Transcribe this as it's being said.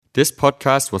This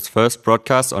podcast was first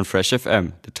broadcast on Fresh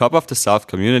FM, the top of the South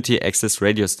community access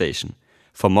radio station.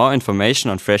 For more information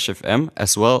on Fresh FM,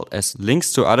 as well as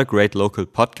links to other great local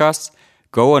podcasts,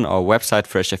 go on our website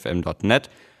freshfm.net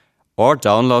or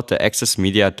download the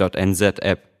accessmedia.nz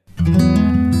app.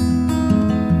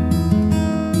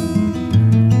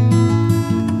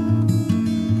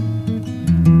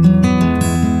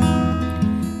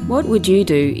 What would you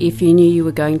do if you knew you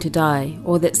were going to die,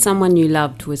 or that someone you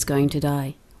loved was going to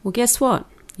die? Well, guess what?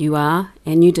 You are,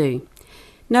 and you do.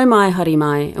 No mai haere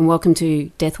mai, and welcome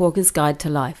to Deathwalker's Guide to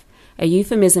Life, a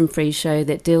euphemism-free show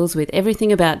that deals with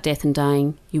everything about death and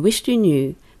dying you wished you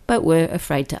knew, but were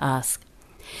afraid to ask.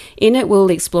 In it, we'll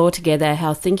explore together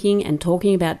how thinking and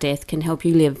talking about death can help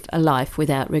you live a life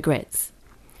without regrets.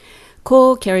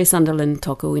 Ko Kerry Sunderland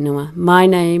toku ingoa. My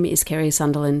name is Kerry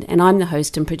Sunderland, and I'm the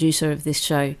host and producer of this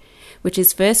show, which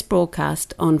is first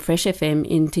broadcast on Fresh FM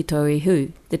in Te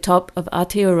Tauihu, the top of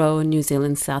Aotearoa, New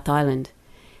Zealand's South Island,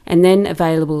 and then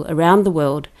available around the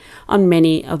world on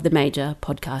many of the major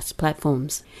podcast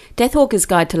platforms. Deathwalker's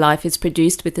Guide to Life is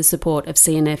produced with the support of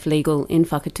CNF Legal in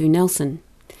Whakatu Nelson.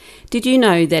 Did you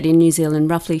know that in New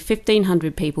Zealand roughly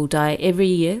 1,500 people die every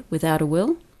year without a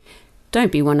will?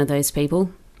 Don't be one of those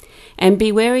people. And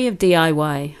be wary of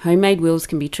DIY. Homemade wills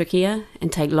can be trickier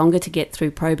and take longer to get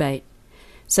through probate.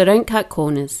 So don't cut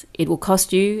corners. It will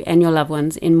cost you and your loved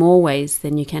ones in more ways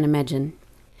than you can imagine.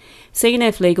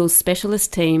 CNF Legal's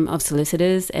specialist team of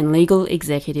solicitors and legal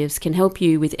executives can help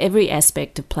you with every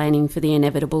aspect of planning for the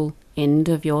inevitable end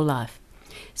of your life.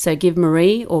 So give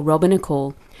Marie or Robin a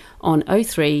call on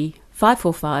 03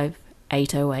 545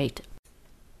 808.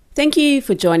 Thank you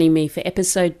for joining me for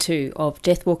episode 2 of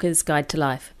Deathwalker's Guide to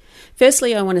Life.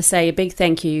 Firstly, I want to say a big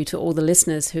thank you to all the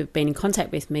listeners who have been in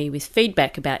contact with me with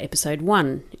feedback about episode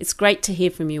 1. It's great to hear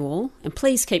from you all, and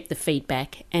please keep the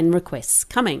feedback and requests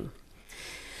coming.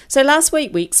 So last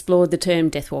week we explored the term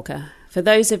Deathwalker. For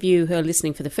those of you who are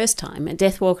listening for the first time, a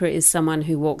Deathwalker is someone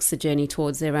who walks the journey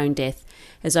towards their own death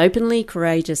as openly,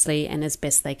 courageously, and as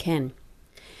best they can.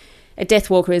 A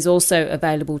Deathwalker is also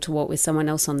available to walk with someone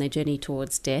else on their journey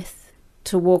towards death,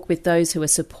 to walk with those who are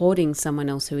supporting someone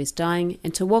else who is dying,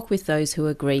 and to walk with those who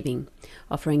are grieving,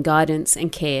 offering guidance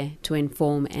and care to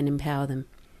inform and empower them.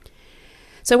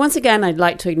 So once again, I'd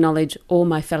like to acknowledge all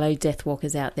my fellow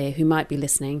Deathwalkers out there who might be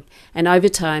listening, and over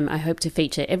time I hope to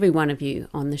feature every one of you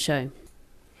on the show.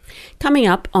 Coming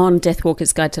up on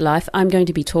Deathwalker's Guide to Life, I'm going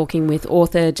to be talking with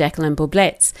author Jacqueline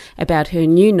Bublets about her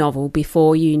new novel,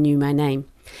 Before You Knew My Name,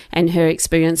 and her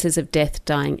experiences of death,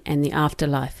 dying, and the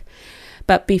afterlife.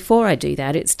 But before I do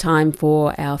that, it's time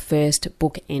for our first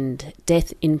bookend,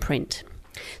 Death in Print.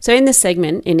 So in this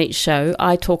segment, in each show,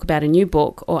 I talk about a new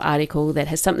book or article that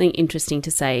has something interesting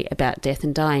to say about death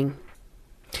and dying.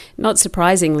 Not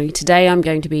surprisingly, today I'm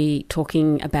going to be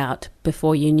talking about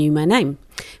Before You Knew My Name,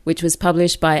 which was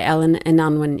published by Allen and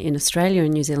Unwin in Australia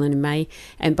and New Zealand in May,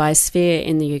 and by Sphere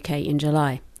in the UK in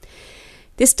July.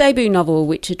 This debut novel,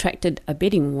 which attracted a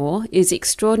bidding war, is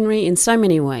extraordinary in so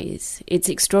many ways. It's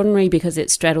extraordinary because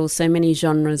it straddles so many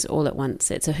genres all at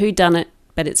once. It's a whodunit,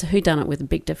 but it's a whodunit with a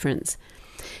big difference.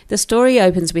 The story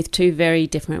opens with two very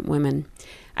different women,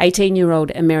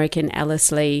 18-year-old American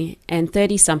Alice Lee and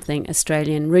 30-something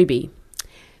Australian Ruby,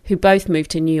 who both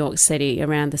moved to New York City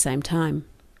around the same time.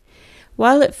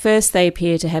 While at first they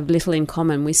appear to have little in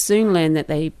common, we soon learn that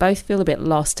they both feel a bit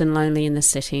lost and lonely in the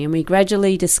city, and we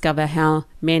gradually discover how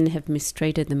men have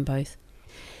mistreated them both.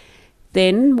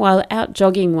 Then, while out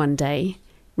jogging one day,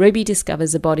 Ruby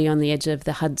discovers a body on the edge of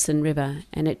the Hudson River,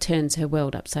 and it turns her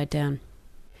world upside down.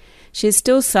 She is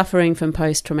still suffering from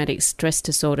post-traumatic stress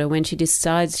disorder when she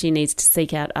decides she needs to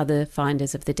seek out other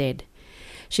finders of the dead.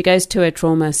 She goes to a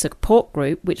trauma support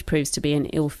group, which proves to be an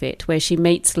ill fit, where she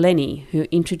meets Lenny, who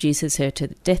introduces her to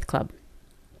the Death Club.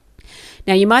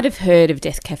 Now, you might have heard of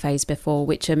death cafes before,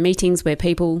 which are meetings where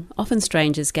people, often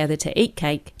strangers, gather to eat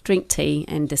cake, drink tea,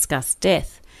 and discuss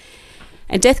death.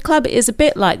 A Death Club is a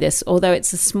bit like this, although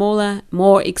it's a smaller,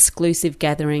 more exclusive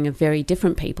gathering of very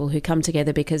different people who come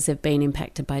together because they've been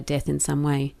impacted by death in some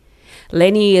way.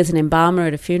 Lenny is an embalmer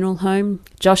at a funeral home,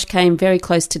 Josh came very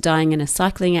close to dying in a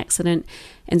cycling accident,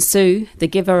 and Sue, the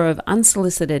giver of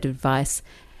unsolicited advice,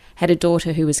 had a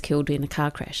daughter who was killed in a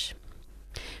car crash.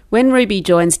 When Ruby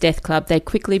joins Death Club, they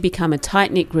quickly become a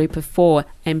tight-knit group of 4,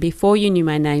 and Before You Knew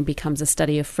My Name becomes a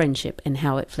study of friendship and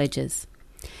how it fledges.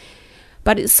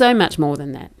 But it's so much more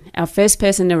than that. Our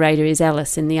first-person narrator is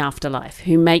Alice in the afterlife,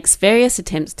 who makes various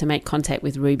attempts to make contact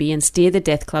with Ruby and steer the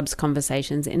Death Club's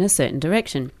conversations in a certain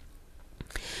direction.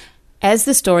 As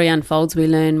the story unfolds, we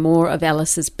learn more of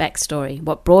Alice's backstory,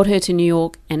 what brought her to New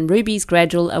York, and Ruby's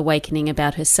gradual awakening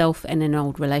about herself and an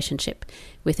old relationship,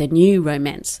 with a new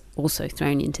romance also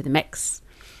thrown into the mix.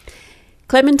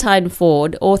 Clementine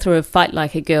Ford, author of Fight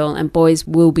Like a Girl and Boys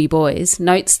Will Be Boys,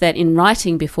 notes that in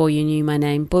writing Before You Knew My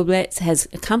Name, Bublitz has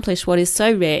accomplished what is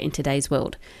so rare in today's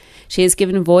world. She has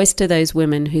given voice to those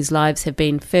women whose lives have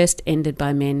been first ended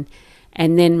by men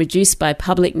and then reduced by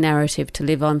public narrative to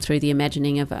live on through the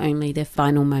imagining of only their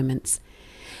final moments.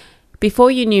 Before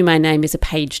You Knew My Name is a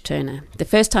page-turner. The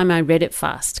first time I read it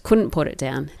fast, couldn't put it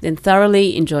down, then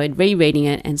thoroughly enjoyed rereading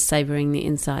it and savouring the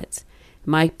insights.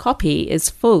 My copy is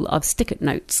full of sticker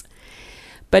notes.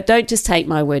 But don't just take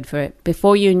my word for it.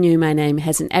 Before You Knew My Name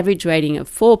has an average rating of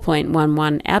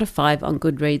 4.11 out of 5 on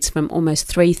Goodreads from almost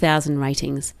 3,000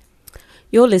 ratings.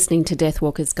 You're listening to Death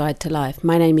Walker's Guide to Life.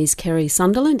 My name is Kerry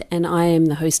Sunderland and I am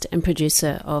the host and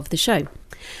producer of the show.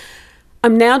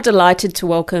 I'm now delighted to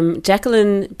welcome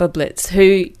Jacqueline Bublitz,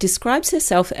 who describes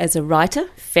herself as a writer,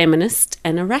 feminist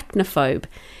and arachnophobe.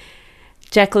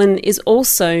 Jacqueline is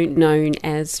also known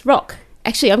as Rock.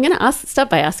 Actually, I'm going to start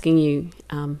by asking you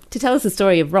to tell us the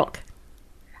story of Rock.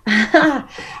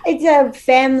 It's a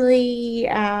family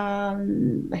a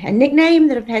nickname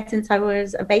that I've had since I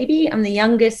was a baby. I'm the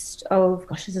youngest of,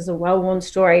 this is a well-worn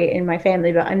story in my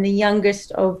family, but I'm the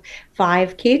youngest of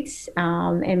 5 kids,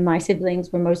 and my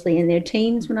siblings were mostly in their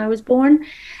teens when I was born.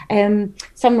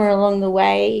 Somewhere along the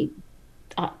way,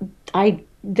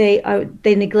 they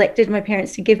neglected my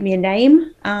parents to give me a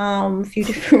name, a few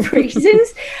different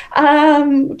reasons,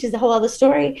 which is a whole other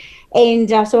story. And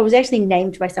so I was actually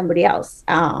named by somebody else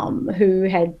who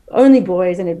had only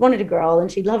boys and had wanted a girl, and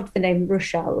she loved the name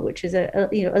Rochelle, which is a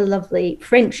lovely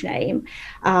French name.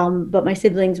 But my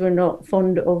siblings were not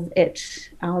fond of it,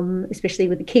 especially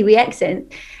with the Kiwi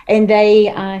accent, and they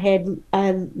had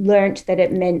learnt that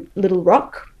it meant Little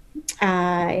Rock.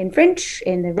 In French,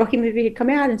 and the Rocky movie had come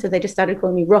out, and so they just started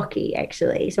calling me Rocky,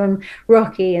 actually. So I'm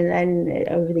Rocky, and then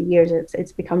over the years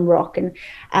it's become Rock.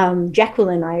 And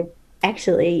Jacqueline I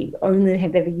actually only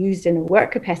have ever used in a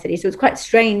work capacity, so it's quite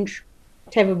strange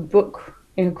to have a book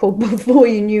called Before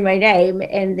You Knew My Name,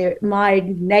 and my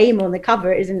name on the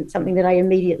cover isn't something that I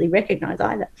immediately recognize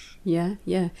either.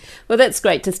 Yeah. Well, that's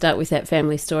great to start with that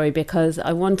family story, because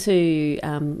I want to,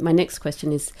 my next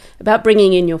question is about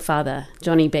bringing in your father,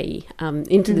 Johnny B,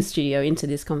 into the studio, into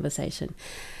this conversation.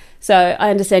 So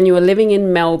I understand you were living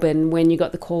in Melbourne when you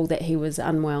got the call that he was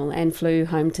unwell and flew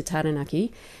home to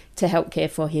Taranaki to help care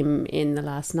for him in the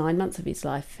last 9 months of his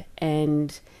life.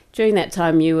 And during that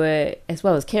time, you were, as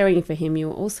well as caring for him, you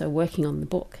were also working on the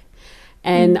book.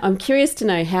 And I'm curious to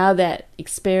know how that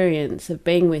experience of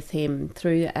being with him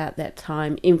throughout that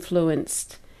time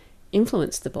influenced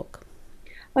the book.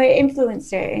 Well, it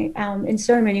influenced it in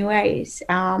so many ways,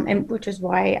 and which is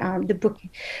why the book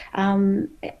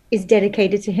is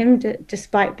dedicated to him,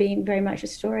 despite being very much a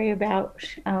story about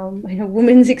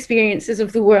women's experiences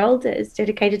of the world. It's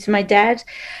dedicated to my dad.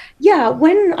 Yeah,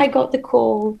 when I got the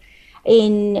call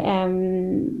in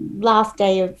last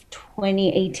day of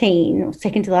 2018, or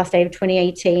second to last day of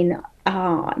 2018,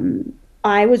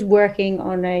 I was working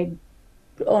on a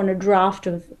draft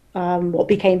of what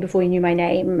became Before You Knew My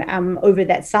Name over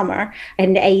that summer. I had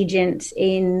an agent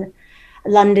in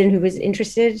London who was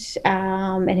interested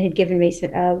and had given me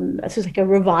sort of like a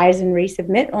revise and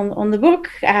resubmit on the book,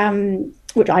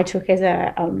 which I took as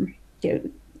an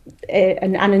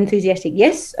unenthusiastic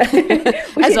yes, which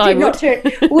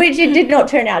it did not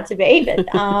turn out to be. But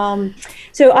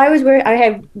so I was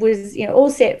all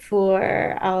set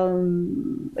for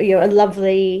a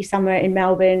lovely summer in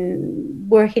Melbourne,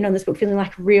 working on this book, feeling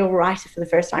like a real writer for the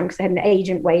first time, because I had an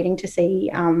agent waiting to see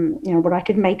what I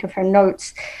could make of her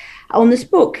notes on this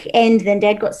book. And then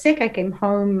Dad got sick. I came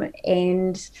home,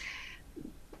 and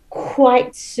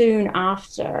quite soon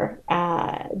after,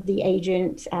 the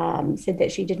agent said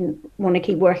that she didn't want to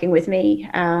keep working with me,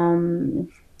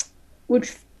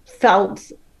 which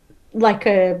felt like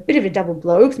a bit of a double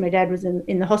blow, because my dad was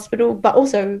in the hospital, but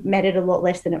also mattered a lot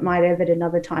less than it might have at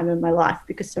another time in my life,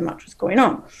 because so much was going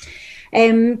on.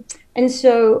 And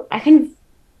so I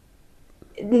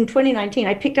in 2019,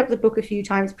 I picked up the book a few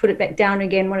times, put it back down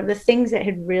again. One of the things that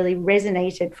had really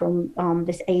resonated from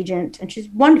this agent, and she's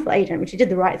a wonderful agent, but she did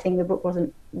the right thing. The book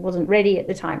wasn't ready at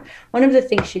the time. One of the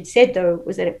things she'd said, though,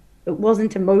 was that it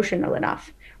wasn't emotional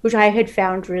enough, which I had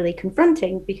found really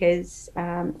confronting, because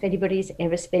if anybody's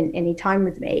ever spent any time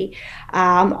with me,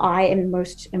 I am the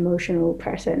most emotional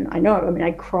person I know. I mean,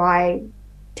 I cry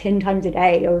 10 times a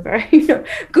day over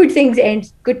good things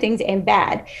and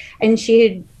bad. And she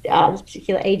had this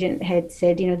particular agent had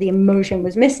said the emotion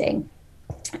was missing,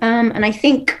 and I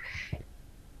think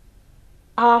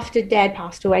after Dad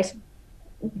passed away,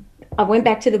 I went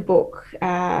back to the book,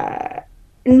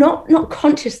 not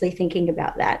consciously thinking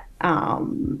about that,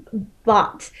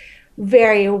 but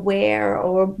very aware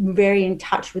or very in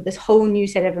touch with this whole new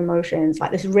set of emotions,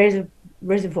 like this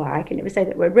reservoir, I can never say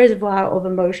that word, reservoir of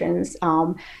emotions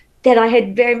that I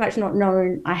had very much not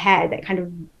known I had, that kind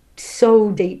of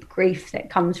so deep grief that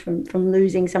comes from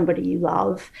losing somebody you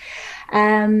love.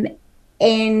 And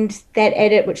that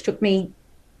edit, which took me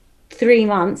 3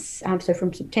 months, so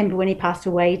from September when he passed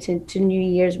away to New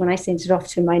Year's when I sent it off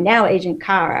to my now agent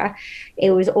Cara,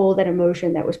 it was all that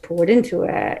emotion that was poured into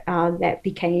it that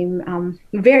became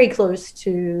very close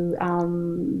to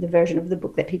the version of the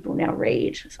book that people now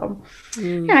read. So,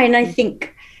 yeah, and I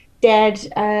think Dad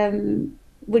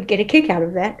would get a kick out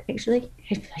of that, actually.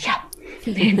 He'd be like, yeah,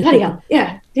 bloody hell,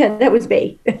 yeah, that was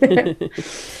me.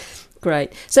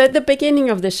 Great. So at the beginning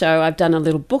of the show, I've done a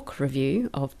little book review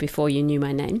of Before You Knew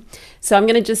My Name. So I'm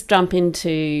going to just jump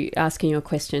into asking you a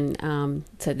question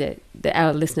so that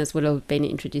our listeners will have been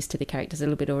introduced to the characters a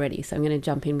little bit already. So I'm going to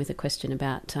jump in with a question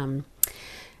about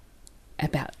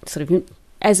sort of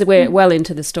as we're well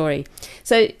into the story.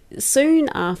 So soon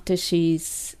after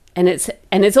she's... And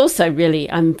it's also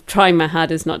really, I'm trying my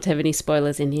hardest not to have any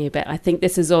spoilers in here, but I think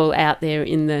this is all out there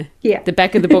in the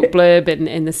back of the book blurb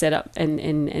and the setup and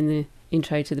the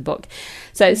intro to the book.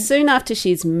 So soon after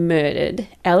she's murdered,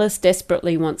 Alice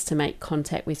desperately wants to make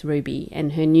contact with Ruby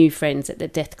and her new friends at the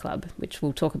Death Club, which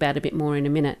we'll talk about a bit more in a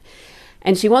minute.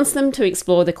 And she wants them to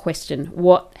explore the question,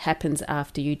 what happens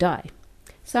after you die?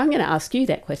 So I'm going to ask you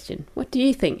that question. What do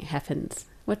you think happens?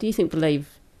 What do you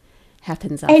believe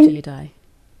happens after you die?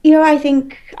 I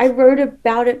think I wrote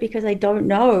about it because I don't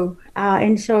know.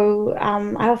 And so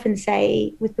I often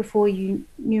say with Before You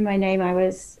Knew My Name, I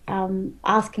was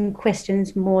asking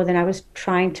questions more than I was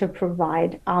trying to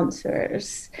provide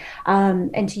answers.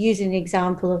 And to use an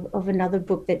example of another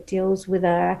book that deals with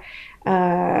a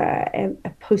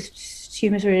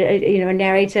posthumous, or a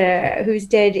narrator who's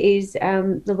dead, is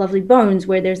The Lovely Bones,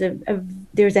 where there's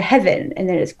a heaven, and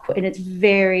then it's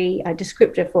very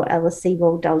descriptive for what Alice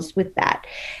Sebold does with that.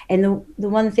 And the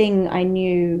one thing I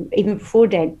knew even before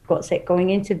Dad got sick, going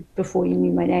into Before You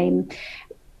Knew My Name,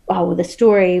 the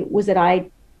story was that I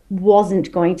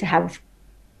wasn't going to have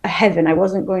a heaven. I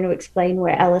wasn't going to explain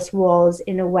where Alice was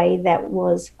in a way that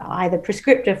was either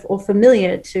prescriptive or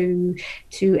familiar to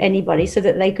anybody, so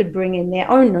that they could bring in their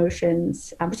own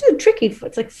notions. Which is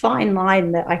it's like a fine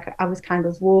line that I was kind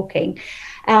of walking.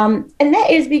 And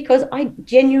that is because I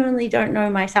genuinely don't know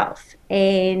myself.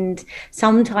 And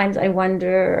sometimes I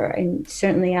wonder, and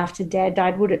certainly after Dad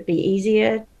died, would it be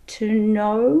easier to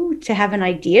know, to have an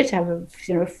idea, to have a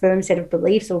firm set of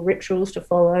beliefs or rituals to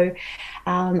follow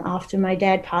after my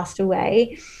dad passed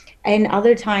away? And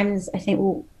other times I think,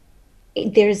 well,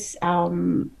 there's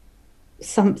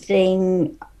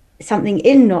something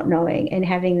in not knowing and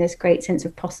having this great sense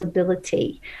of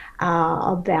possibility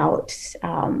about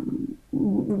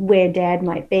where Dad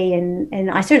might be. And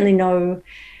I certainly know,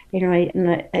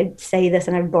 I say this,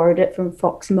 and I've borrowed it from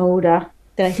Fox Mulder,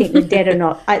 that I think the dead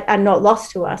are not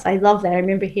lost to us. I love that. I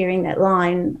remember hearing that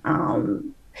line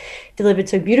delivered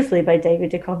so beautifully by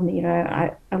David Duchovny.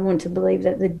 I want to believe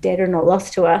that the dead are not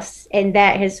lost to us, and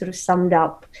that has sort of summed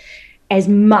up as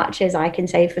much as I can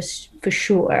say for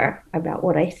sure about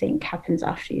what I think happens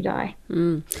after you die.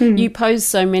 You pose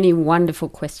so many wonderful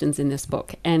questions in this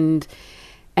book, and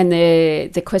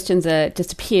the questions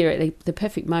just appear at the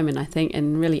perfect moment, I think,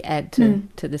 and really add to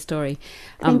the story.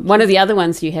 One of the other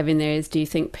ones you have in there is, do you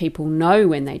think people know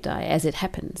when they die as it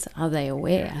happens? Are they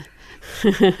aware?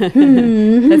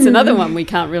 That's another one we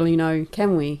can't really know,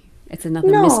 can we? It's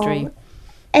another mystery.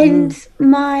 And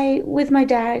with my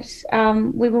dad,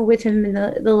 we were with him in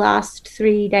the last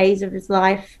 3 days of his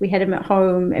life. We had him at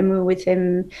home, and we were with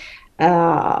him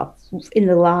in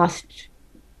the last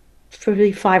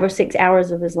probably 5 or 6 hours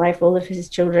of his life, all of his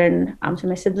children, so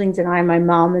my siblings and I, my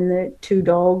mom and the 2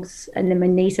 dogs, and then my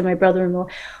niece and my brother-in-law,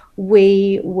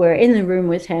 we were in the room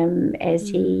with him as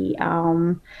he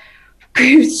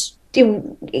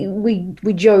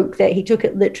we joke that he took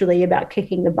it literally about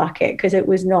kicking the bucket, because it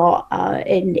was not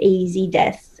an easy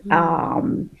death.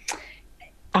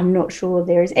 I'm not sure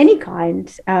there is any kind,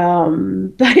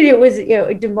 but it was,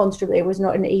 demonstrably, it was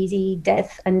not an easy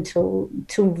death until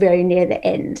very near the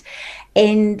end.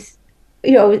 And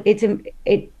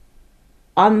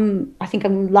I think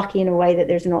I'm lucky in a way that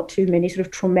there's not too many sort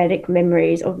of traumatic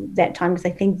memories of that time, because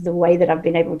I think the way that I've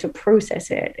been able to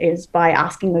process it is by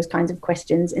asking those kinds of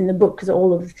questions in the book, because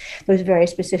all of those very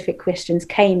specific questions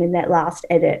came in that last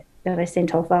edit that I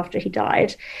sent off after he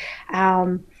died.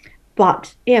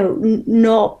 But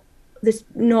not this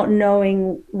not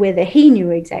knowing whether he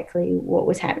knew exactly what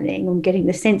was happening, and getting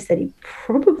the sense that he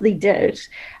probably did,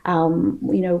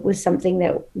 was something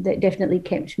that definitely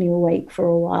kept me awake for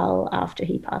a while after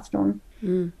he passed on.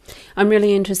 I'm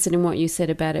really interested in what you said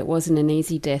about it wasn't an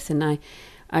easy death, and I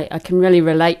can really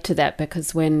relate to that,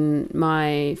 because when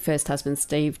my first husband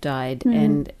Steve died,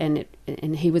 and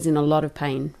he was in a lot of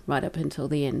pain right up until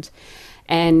the end.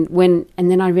 And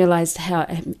then I realised how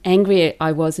angry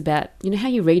I was about, how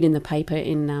you read in the paper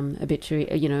in obituary,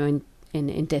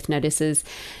 in death notices,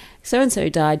 so-and-so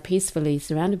died peacefully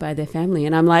surrounded by their family.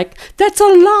 And I'm like, that's a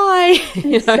lie.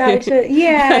 It's such a,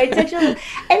 and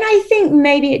I think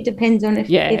maybe it depends on if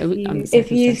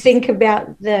you think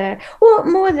about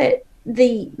more that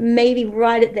maybe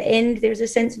right at the end there's a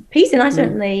sense of peace. And I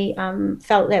certainly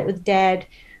felt that with Dad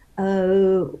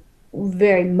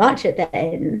very much at the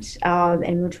end,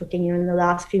 and we're talking in the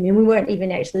last few minutes, we weren't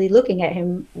even actually looking at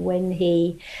him when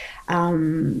he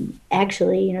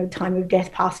actually, time of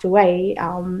death, passed away,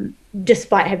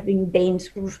 despite having been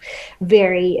sort of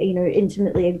very,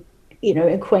 intimately,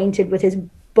 acquainted with his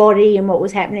body and what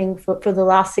was happening for the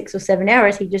last 6 or 7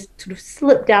 hours. He just sort of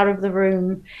slipped out of the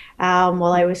room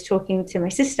while I was talking to my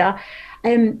sister.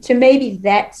 So maybe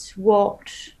that's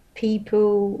what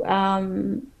people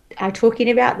are talking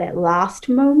about, that last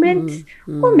moment,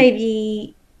 or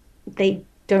maybe they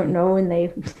don't know and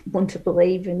they want to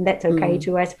believe, and that's okay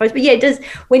too, I suppose. But yeah, it does,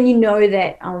 when you know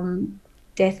that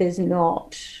death is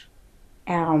not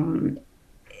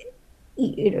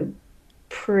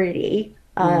pretty,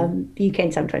 you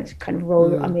can sometimes kind of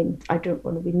roll, I mean, I don't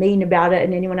want to be mean about it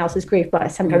and anyone else's grief, but I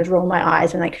sometimes roll my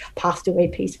eyes and passed away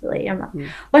peacefully. I'm like,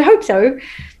 well, I hope so,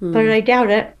 but I doubt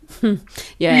it.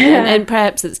 And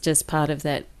perhaps it's just part of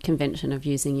that convention of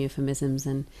using euphemisms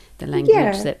and the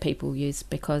language that people use,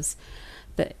 because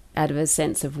out of a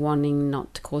sense of wanting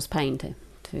not to cause pain to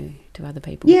other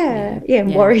people.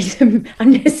 Worry them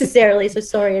unnecessarily. So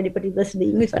sorry, anybody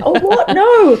listening. It's like, oh, what?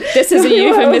 No. This is a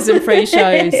euphemism-free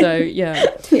show. So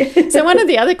yeah. So one of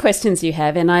the other questions you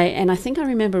have, and I think I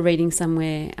remember reading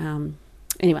somewhere.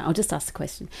 Anyway, I'll just ask the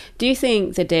question: do you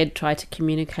think the dead try to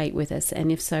communicate with us, and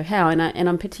if so, how? And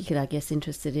I'm particularly, I guess,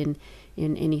 interested in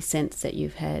any sense that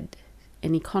you've had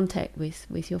any contact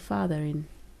with your father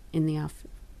in the after.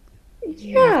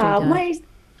 Yeah,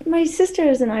 my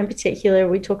sisters and I in particular,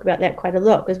 we talk about that quite a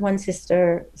lot, because one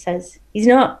sister says he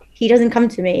doesn't come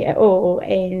to me at all,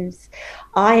 and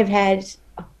I have had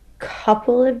a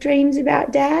couple of dreams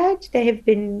about Dad. They have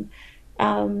been,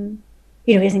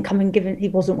 he hasn't come and he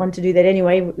wasn't one to do that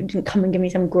anyway. He didn't come and give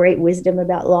me some great wisdom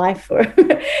about life or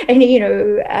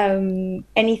anything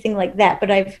like that. But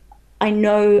I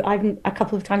know a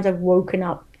couple of times I've woken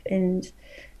up and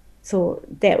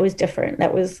thought that was different.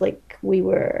 That was like we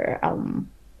were.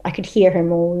 I could hear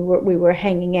him, or we were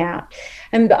hanging out,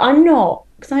 but I'm not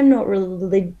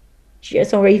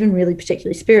religious or even really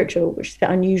particularly spiritual, which is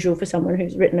unusual for someone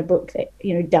who's written a book that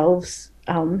delves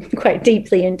quite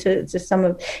deeply into some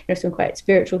of some quite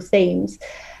spiritual themes.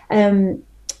 But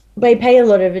I pay a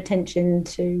lot of attention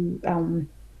to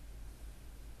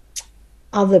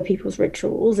other people's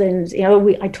rituals, and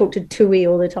I talk to tui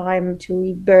all the time.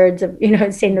 Tui birds,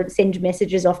 send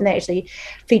messages off, and they actually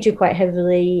feature quite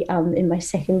heavily in my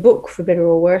second book, For Better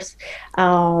or Worse,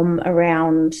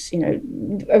 around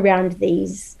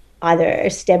these either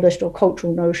established or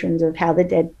cultural notions of how the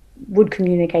dead would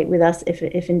communicate with us,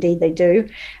 if indeed they do.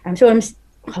 So I was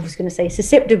going to say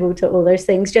susceptible to all those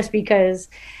things, just because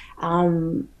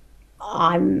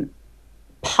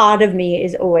part of me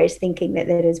is always thinking that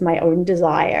is my own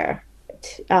desire.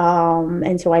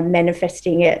 And so I'm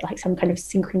manifesting it like some kind of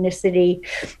synchronicity,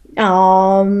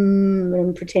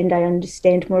 and pretend I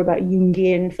understand more about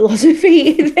Jungian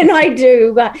philosophy than I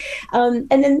do. But and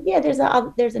then there's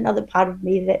another part of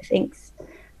me that thinks,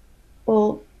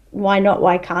 well, why not?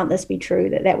 Why can't this be true?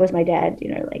 That was my dad,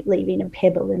 like leaving a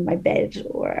pebble in my bed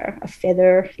or a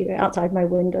feather, outside my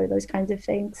window, those kinds of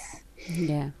things.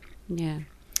 Yeah.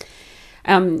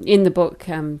 In the book,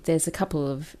 there's a couple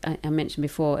of, I mentioned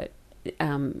before,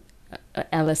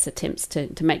 Alice attempts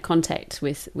to make contact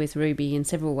with Ruby in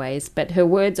several ways, but her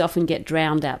words often get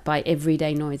drowned out by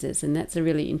everyday noises, and that's a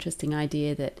really interesting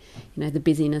idea that, the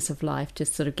busyness of life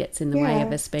just sort of gets in the way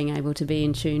of us being able to be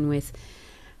in tune with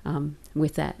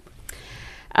that.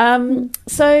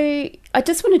 So I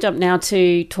just want to jump now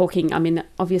to talking,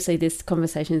 obviously this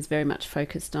conversation is very much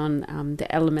focused on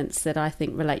the elements that I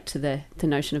think relate to the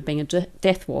notion of being a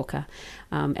death walker.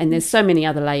 And there's so many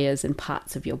other layers and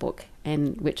parts of your book,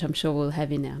 and which I'm sure we'll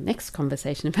have in our next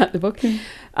conversation about the book.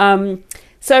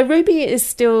 So Ruby is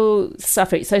still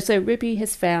suffering. So Ruby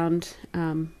has found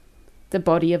the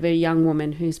body of a young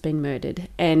woman who's been murdered.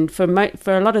 And for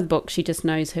a lot of the book, she just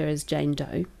knows her as Jane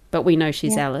Doe, but we know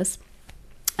she's Alice.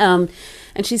 And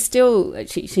she's still,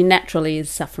 she naturally is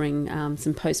suffering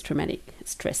some post-traumatic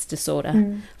stress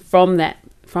disorder from that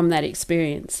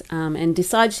experience, and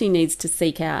decides she needs to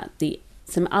seek out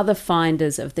some other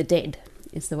finders of the dead,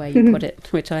 is the way you put it,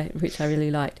 which I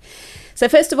really liked. So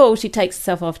first of all, she takes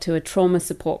herself off to a trauma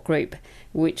support group,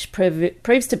 which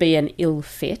proves to be an ill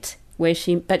fit,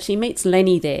 but she meets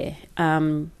Lenny there,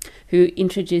 who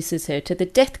introduces her to the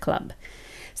Death Club.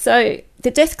 So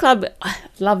the Death Club, I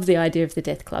love the idea of the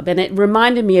Death Club, and it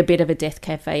reminded me a bit of a Death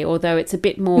Cafe, although it's a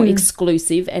bit more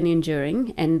exclusive and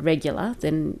enduring and regular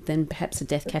than perhaps a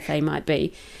Death Cafe might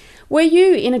be. Were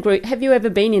you in a group? Have you ever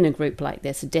been in a group like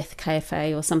this, a Death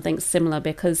Cafe or something similar?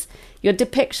 Because your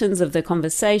depictions of the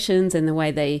conversations and the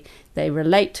way they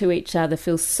relate to each other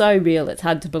feel so real, it's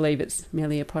hard to believe it's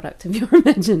merely a product of your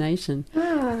imagination.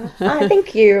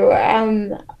 Thank you.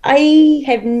 I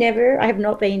have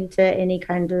not been to any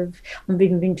kind of, I've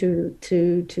been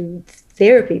to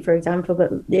therapy, for example,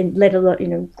 but let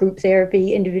alone, group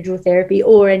therapy, individual therapy,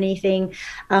 or anything.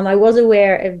 I was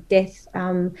aware of death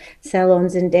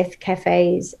salons and death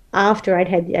cafes after I'd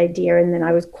had the idea, and then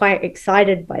I was quite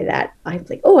excited by that. I was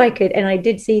like, I could, and I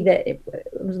did see that I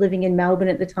was living in Melbourne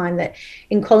at the time, that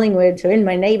in Collingwood, so in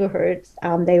my neighbourhood,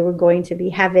 they were going to be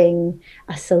having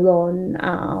a salon,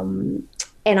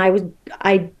 and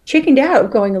I chickened out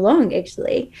of going along,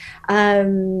 actually.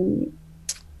 I'm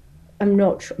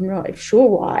not sure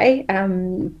why,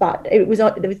 but it was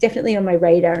definitely on my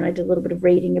radar, and I did a little bit of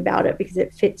reading about it because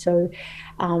it fit so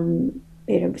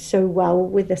well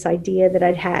with this idea that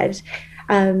I'd had.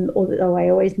 Although I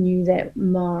always knew that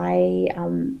my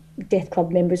Death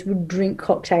Club members would drink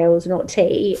cocktails, not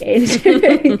tea, and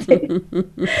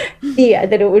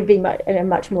that it would be a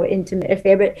much more intimate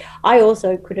affair. But I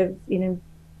also could have,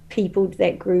 peopled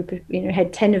that group,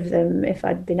 had 10 of them if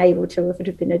I'd been able to, if it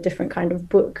had been a different kind of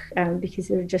book, because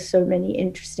there were just so many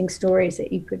interesting stories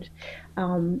that you could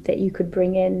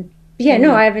bring in. But yeah,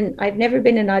 no, I've never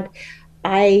been, and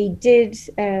I did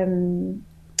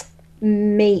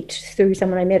meet through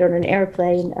someone I met on an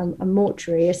airplane, a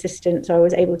mortuary assistant, so I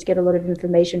was able to get a lot of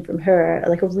information from her,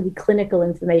 like a really clinical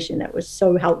information that was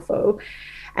so helpful.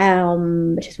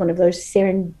 Just one of those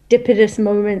serendipitous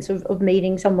moments of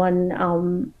meeting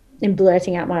someone and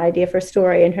blurting out my idea for a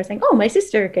story, and her saying, my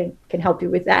sister can help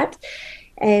you with that.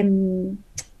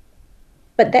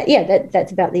 But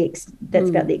that's about the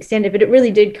extent of it. It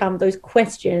really did come, those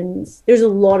questions. There's a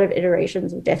lot of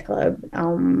iterations of Death Club,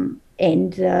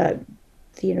 and the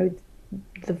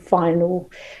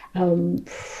final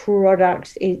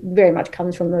product, it very much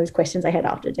comes from those questions I had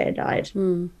after Dad died.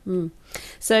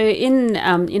 So in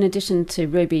addition to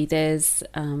Ruby, there's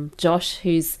Josh,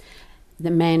 who's the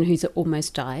man who's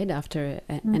almost died after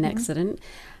an accident.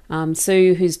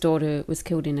 Sue, whose daughter was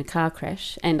killed in a car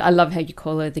crash, and I love how you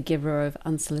call her the giver of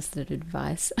unsolicited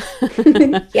advice.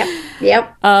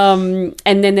 Yep. And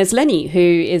then there's Lenny, who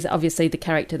is obviously the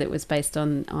character that was based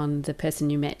on the person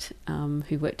you met,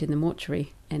 who worked in the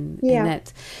mortuary, and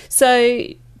that. So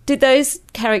did those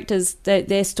characters,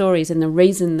 their stories and the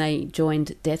reason they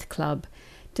joined Death Club,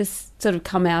 just sort of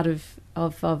come out of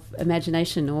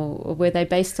imagination, or were they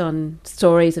based on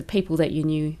stories of people that you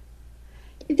knew?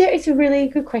 It's a really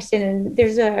good question, and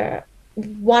there's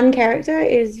one character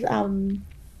is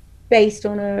based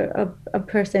on a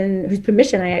person whose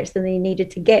permission I actually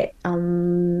needed to get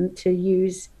to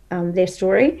use their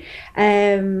story,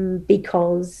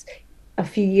 because a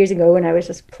few years ago, when I was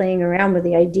just playing around with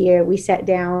the idea, we sat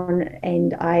down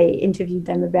and I interviewed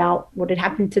them about what had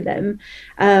happened to them,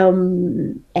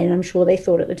 and I'm sure they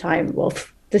thought at the time, well,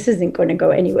 this isn't going to go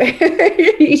anywhere.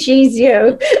 she's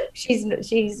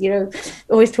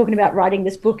always talking about writing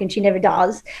this book, and she never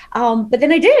does. But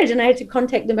then I did, and I had to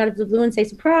contact them out of the blue and say,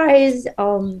 surprise,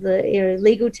 the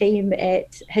legal team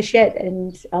at Hachette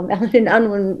and Alan and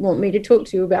Unwin want me to talk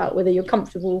to you about whether you're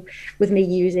comfortable with me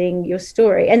using your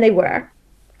story. And they were.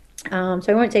 So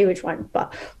I won't tell you which one,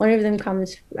 but one of them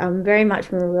comes very much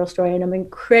from a real story, and I'm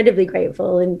incredibly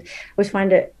grateful, and I always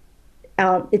find it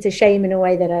it's a shame in a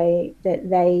way that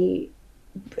they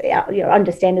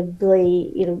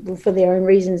understandably, for their own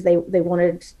reasons, they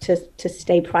wanted to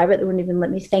stay private. They wouldn't even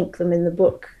let me thank them in the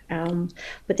book.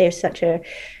 But they're such a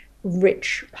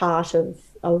rich part of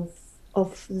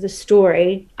the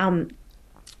story.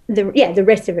 The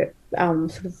rest of it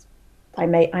sort of I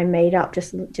made up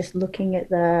just looking at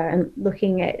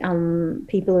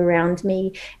people around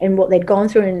me and what they'd gone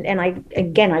through, and I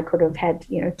could have had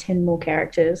 10 more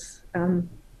characters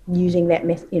using that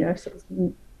method, sort of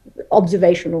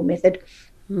observational method.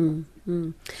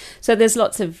 So there's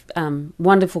lots of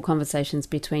wonderful conversations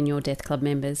between your Death Club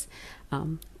members.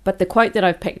 But the quote that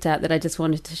I've picked out that I just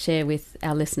wanted to share with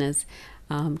our listeners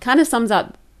kind of sums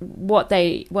up what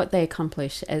they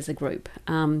accomplish as a group.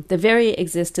 The very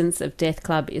existence of Death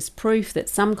Club is proof that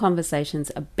some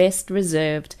conversations are best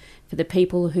reserved for the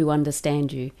people who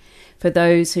understand you, for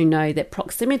those who know that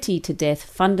proximity to death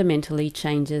fundamentally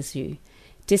changes you.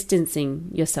 Distancing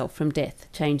yourself from death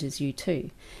changes you too.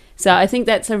 So I think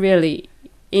that's a really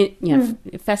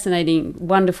fascinating,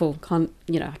 wonderful, I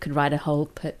could write a whole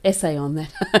essay on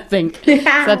that, I think.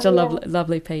 Such a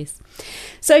lovely piece.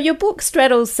 So your book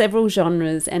straddles several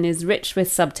genres and is rich with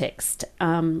subtext.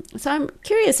 So I'm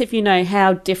curious if you know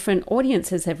how different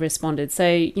audiences have responded.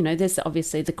 So, there's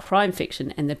obviously the crime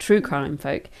fiction and the true crime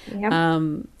folk. Yep.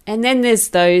 And then there's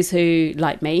those who,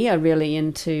 like me, are really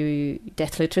into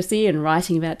death literacy and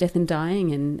writing about death and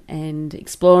dying and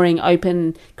exploring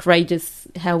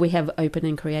how we have open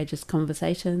and courageous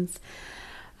conversations.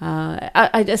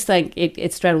 I just think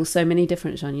it straddles so many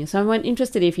different genres. So I'm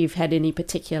interested if you've had any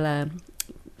particular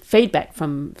feedback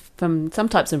from some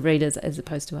types of readers as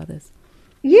opposed to others.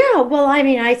 Yeah, well, I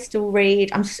mean, I still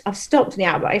read. I've stopped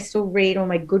now, but I still read all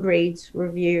my Goodreads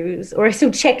reviews, or I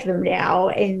still check them now.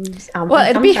 And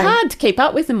it'd be hard to keep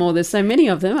up with them all. There's so many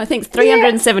of them. I think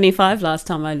 375 last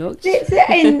time I looked.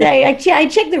 And I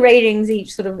check the ratings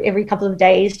each sort of every couple of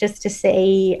days just to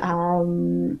see.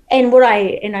 And I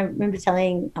remember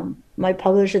telling my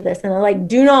publisher this, and they're like,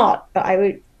 "Do not." But I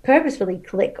would purposefully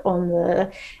click on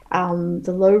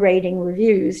the low rating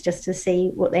reviews just to see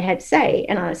what they had to say,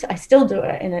 and I still do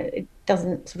it, and it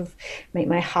doesn't sort of make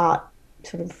my heart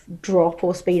sort of drop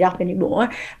or speed up anymore.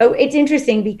 But it's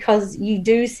interesting because you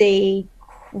do see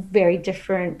very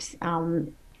different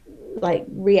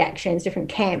reactions, different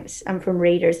camps from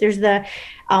readers. There's the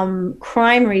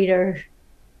crime reader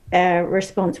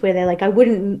response where they're like,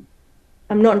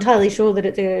 I'm not entirely sure that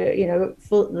it's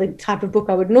the type of book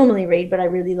I would normally read, but I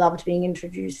really loved being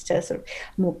introduced to sort of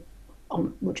more,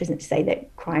 which isn't to say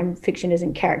that crime fiction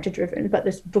isn't character driven, but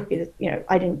this book is,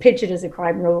 I didn't pitch it as a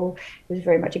crime novel. It was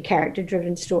very much a character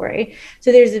driven story.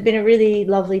 So there's been a really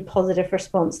lovely positive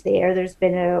response there. There's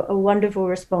been a wonderful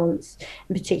response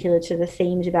in particular to the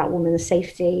themes about women's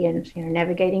safety and,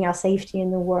 navigating our safety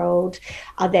in the world,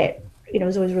 that it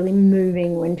was always really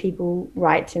moving when people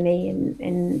write to me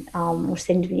and or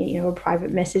send me, a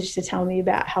private message to tell me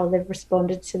about how they've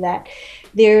responded to that.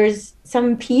 There's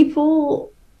some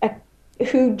people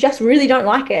who just really don't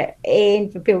like it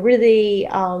and feel really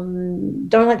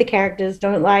don't like the characters,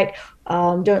 don't like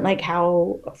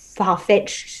how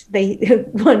far-fetched they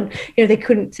they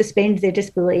couldn't suspend their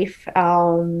disbelief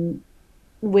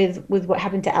with what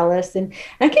happened to Alice, and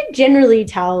I can generally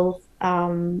tell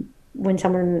when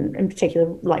someone in particular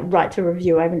writes a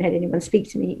review. I haven't had anyone speak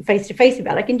to me face to face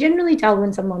about it. I can generally tell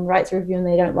when someone writes a review and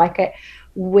they don't like it,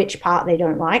 which part they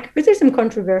don't like, because there's some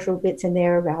controversial bits in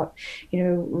there about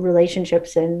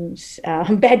relationships and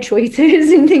bad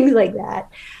choices and things like that.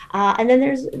 And then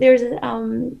there's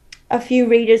a few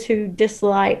readers who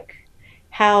dislike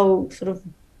how sort of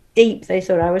deep they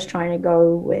thought I was trying to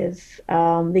go with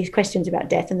these questions about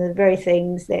death, and the very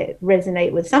things that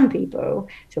resonate with some people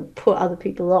to put other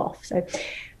people off. So,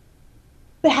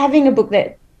 but having a book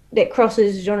that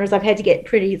crosses genres, I've had to get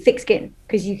pretty thick skin,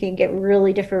 because you can get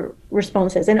really different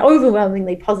responses and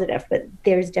overwhelmingly positive. But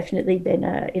there's definitely been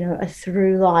a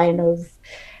through line of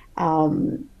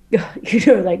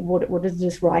what does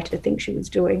this writer think she was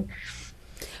doing?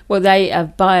 Well, they are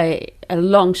by a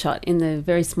long shot in the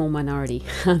very small minority,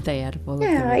 aren't they, out of all of the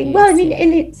reviews? Well, I mean,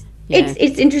 and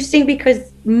it's interesting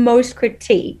because most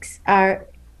critiques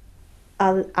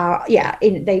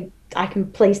I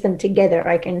can place them together.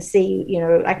 I can see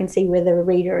where the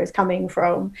reader is coming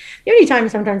from. The only time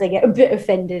sometimes I get a bit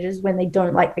offended is when they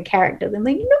don't like the character. They're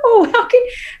like, no, how can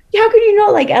you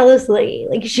not like Alice Lee?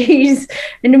 Like, she's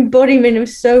an embodiment of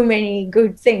so many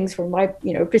good things from my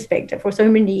perspective, or so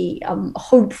many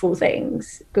hopeful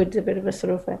things. Good's a bit of a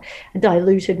sort of a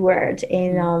diluted word,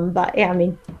 and but yeah, I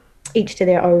mean, each to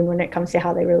their own when it comes to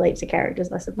how they relate to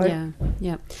characters, I suppose.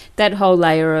 Yeah. That whole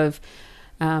layer of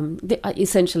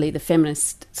essentially the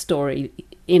feminist story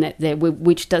in it there,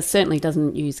 which certainly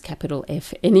doesn't use capital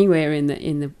F anywhere in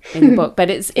the book, but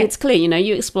it's clear.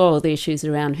 You explore all the issues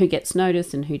around who gets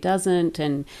noticed and who doesn't,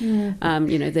 and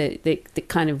the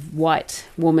kind of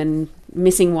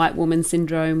missing white woman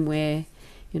syndrome, where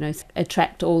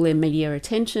attract all their media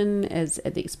attention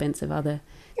at the expense of other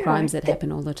crimes that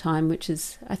happen all the time, which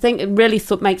is, I think, it really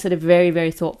makes it a very,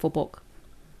 very thoughtful book.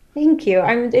 Thank you.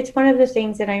 It's one of the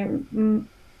things that I'm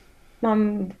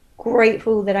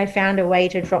grateful that I found a way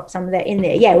to drop some of that in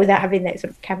there. Yeah, without having that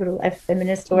sort of capital F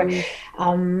feminist or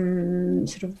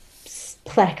sort of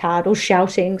placard or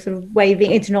shouting, sort of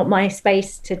waving. It's not my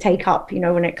space to take up,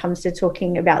 when it comes to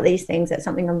talking about these things. That's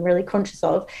something I'm really conscious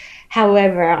of.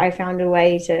 However, I found a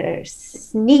way to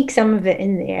sneak some of it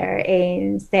in there,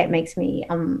 and that makes me,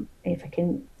 if I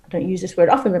don't use this word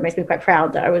often, but it makes me quite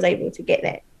proud that I was able to get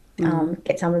that,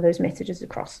 get some of those messages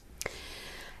across.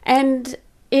 And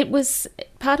it was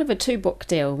part of a 2-book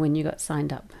deal when you got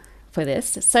signed up for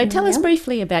this. So tell us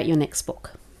briefly about your next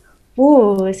book.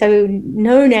 Oh, so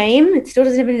no name. It still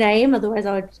doesn't have a name. Otherwise,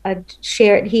 I'd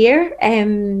share it here.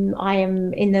 I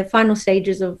am in the final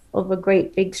stages of a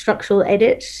great big structural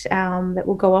edit that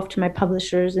will go off to my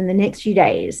publishers in the next few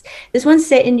days. This one's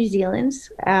set in New Zealand,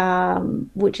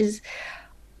 which is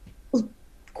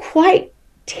quite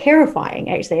terrifying,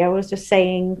 actually. I was just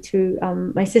saying to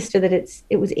my sister that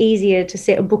it was easier to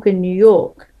set a book in New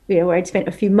York, where I'd spent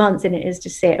a few months, than it is to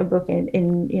set a book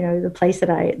in the place that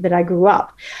I grew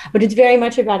up. But it's very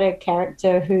much about a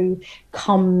character who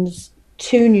comes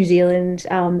to New Zealand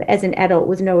as an adult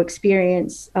with no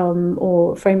experience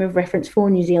or frame of reference for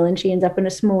New Zealand. She ends up in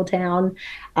a small town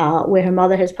where her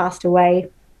mother has passed away.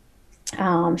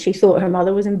 She thought her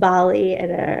mother was in Bali at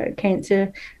a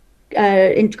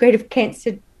integrative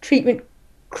cancer treatment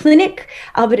clinic,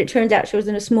 but it turns out she was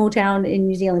in a small town in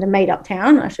New Zealand, a made-up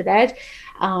town, I should add,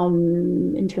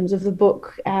 in terms of the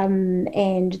book.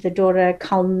 And the daughter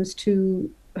comes to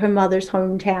her mother's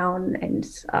hometown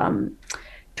and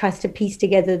tries to piece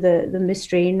together the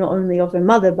mystery, not only of her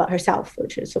mother but herself,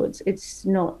 it's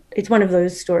one of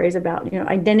those stories about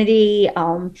identity,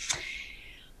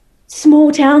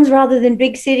 small towns rather than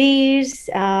big cities,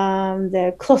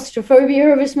 the claustrophobia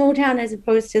of a small town as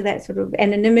opposed to that sort of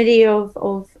anonymity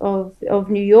of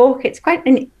New York. It's quite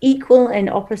an equal and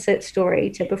opposite story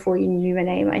to Before You Knew My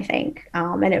Name, I think.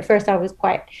 And at first I was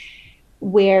quite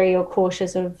wary or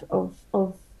cautious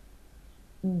of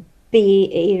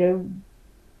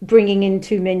bringing in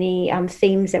too many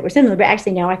themes that were similar, but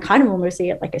actually now I kind of almost see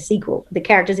it like a sequel. The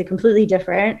characters are completely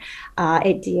different.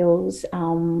 It deals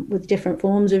with different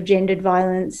forms of gendered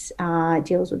violence. It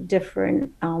deals with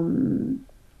different,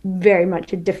 very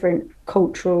much a different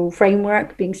cultural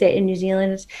framework being set in New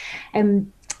Zealand.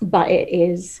 But it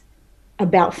is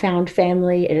about found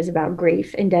family. It is about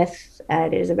grief and death.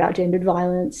 It is about gendered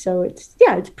violence. So it's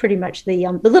pretty much the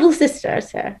little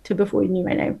sister to Before You Knew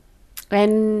My Name.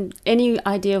 And any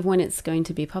idea of when it's going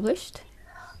to be published?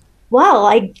 Well,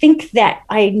 I think that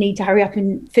I need to hurry up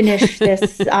and finish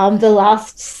this, the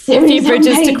last 70 few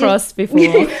bridges to cross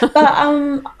before.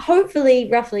 But hopefully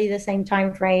roughly the same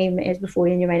time frame as Before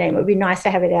You Knew My Name. It would be nice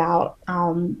to have it out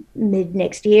mid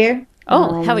next year.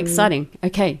 Oh, how exciting.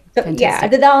 Okay. So,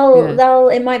 they'll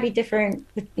it might be different.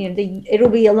 It'll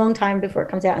be a long time before it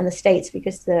comes out in the States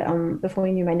because the Before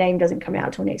You Knew My Name doesn't come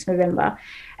out till next November.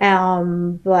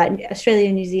 But Australia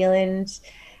and New Zealand,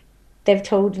 they've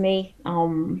told me,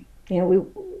 we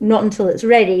not until it's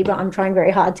ready, but I'm trying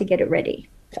very hard to get it ready.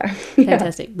 So,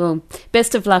 Fantastic. Well,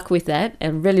 best of luck with that. I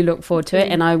really look forward to it,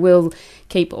 and I will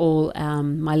keep all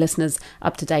my listeners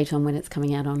up to date on when it's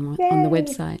coming out on the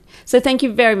website. So thank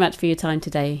you very much for your time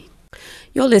today.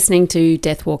 You're listening to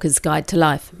Deathwalker's Guide to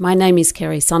Life. My name is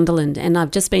Kerry Sunderland, and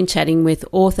I've just been chatting with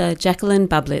author Jacqueline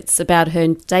Bublitz about her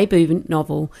debut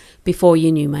novel, Before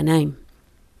You Knew My Name.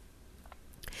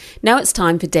 Now it's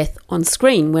time for Death on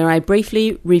Screen, where I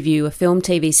briefly review a film,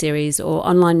 TV series or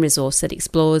online resource that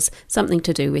explores something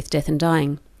to do with death and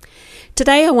dying.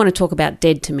 Today I want to talk about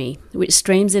Dead to Me, which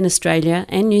streams in Australia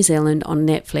and New Zealand on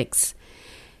Netflix.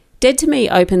 Dead to Me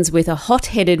opens with a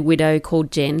hot-headed widow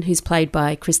called Jen, who's played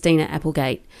by Christina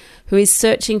Applegate, who is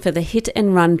searching for the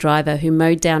hit-and-run driver who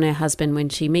mowed down her husband when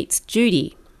she meets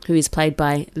Judy, who is played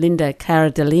by Linda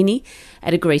Cardellini,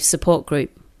 at a grief support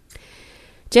group.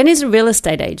 Jen is a real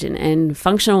estate agent and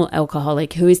functional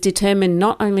alcoholic who is determined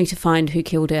not only to find who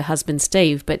killed her husband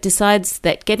Steve, but decides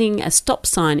that getting a stop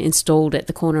sign installed at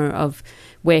the corner of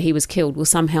where he was killed will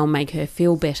somehow make her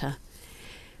feel better.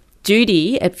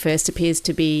 Judy at first appears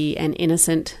to be an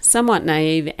innocent, somewhat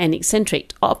naive and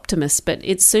eccentric optimist, but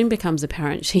it soon becomes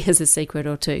apparent she has a secret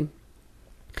or two.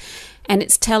 And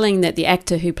it's telling that the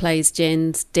actor who plays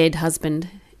Jen's dead husband,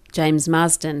 James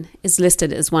Marsden, is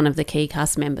listed as one of the key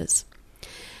cast members.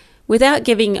 Without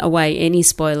giving away any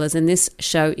spoilers, and this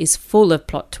show is full of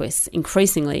plot twists,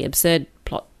 increasingly absurd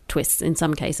plot twists in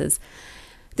some cases,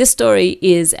 this story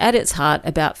is at its heart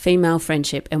about female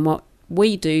friendship and what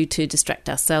we do to distract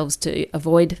ourselves to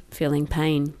avoid feeling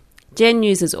pain. Jen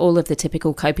uses all of the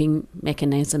typical coping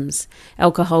mechanisms,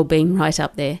 alcohol being right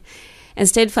up there, and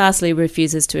steadfastly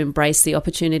refuses to embrace the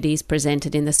opportunities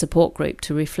presented in the support group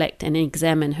to reflect and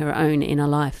examine her own inner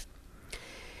life.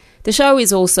 The show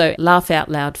is also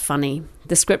laugh-out-loud funny.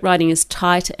 The script writing is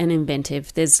tight and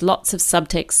inventive. There's lots of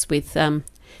subtext with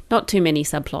not too many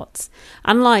subplots.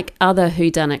 Unlike other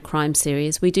whodunit crime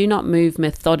series, we do not move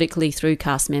methodically through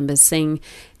cast members, seeing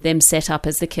them set up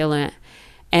as the killer,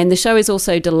 and the show is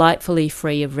also delightfully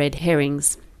free of red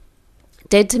herrings.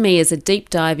 Dead to Me is a deep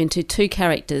dive into two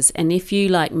characters, and if you,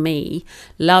 like me,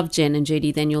 love Jen and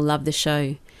Judy, then you'll love the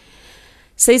show.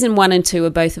 Season 1 and 2 are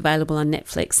both available on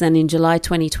Netflix, and in July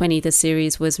 2020 the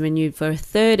series was renewed for a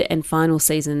third and final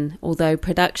season, although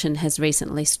production has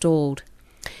recently stalled.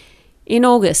 In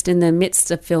August, in the midst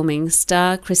of filming,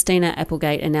 star Christina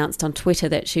Applegate announced on Twitter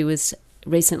that she was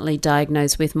recently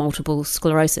diagnosed with multiple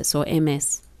sclerosis, or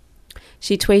MS.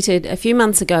 She tweeted, "A few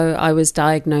months ago I was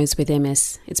diagnosed with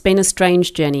MS. It's been a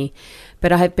strange journey,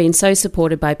 but I have been so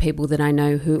supported by people that I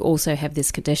know who also have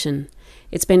this condition.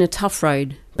 It's been a tough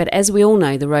road, but as we all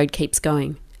know, the road keeps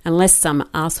going, unless some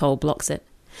asshole blocks it."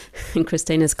 And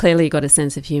Christina's clearly got a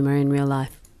sense of humour in real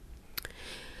life.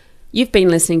 You've been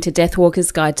listening to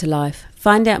Deathwalker's Guide to Life.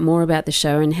 Find out more about the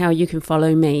show and how you can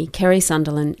follow me, Kerry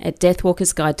Sunderland, at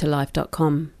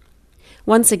deathwalkersguidetolife.com.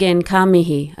 Once again, ka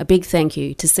mihi, a big thank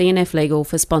you to CNF Legal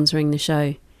for sponsoring the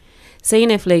show.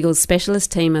 CNF Legal's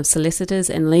specialist team of solicitors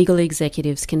and legal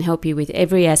executives can help you with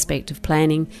every aspect of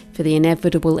planning for the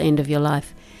inevitable end of your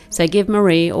life. So give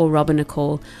Marie or Robin a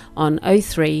call on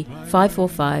 03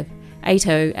 545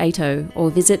 8080 or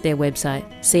visit their website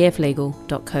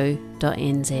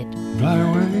cflegal.co.nz. Fly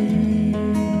away.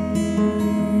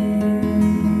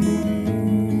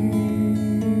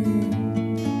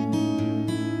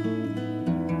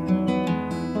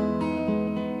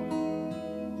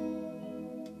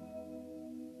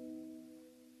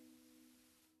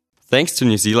 Thanks to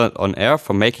New Zealand On Air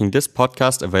for making this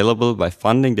podcast available by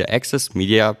funding the Access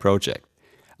Media project.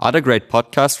 Other great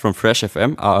podcasts from Fresh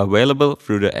FM are available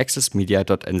through the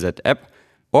accessmedia.nz app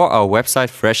or our website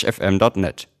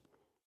freshfm.net.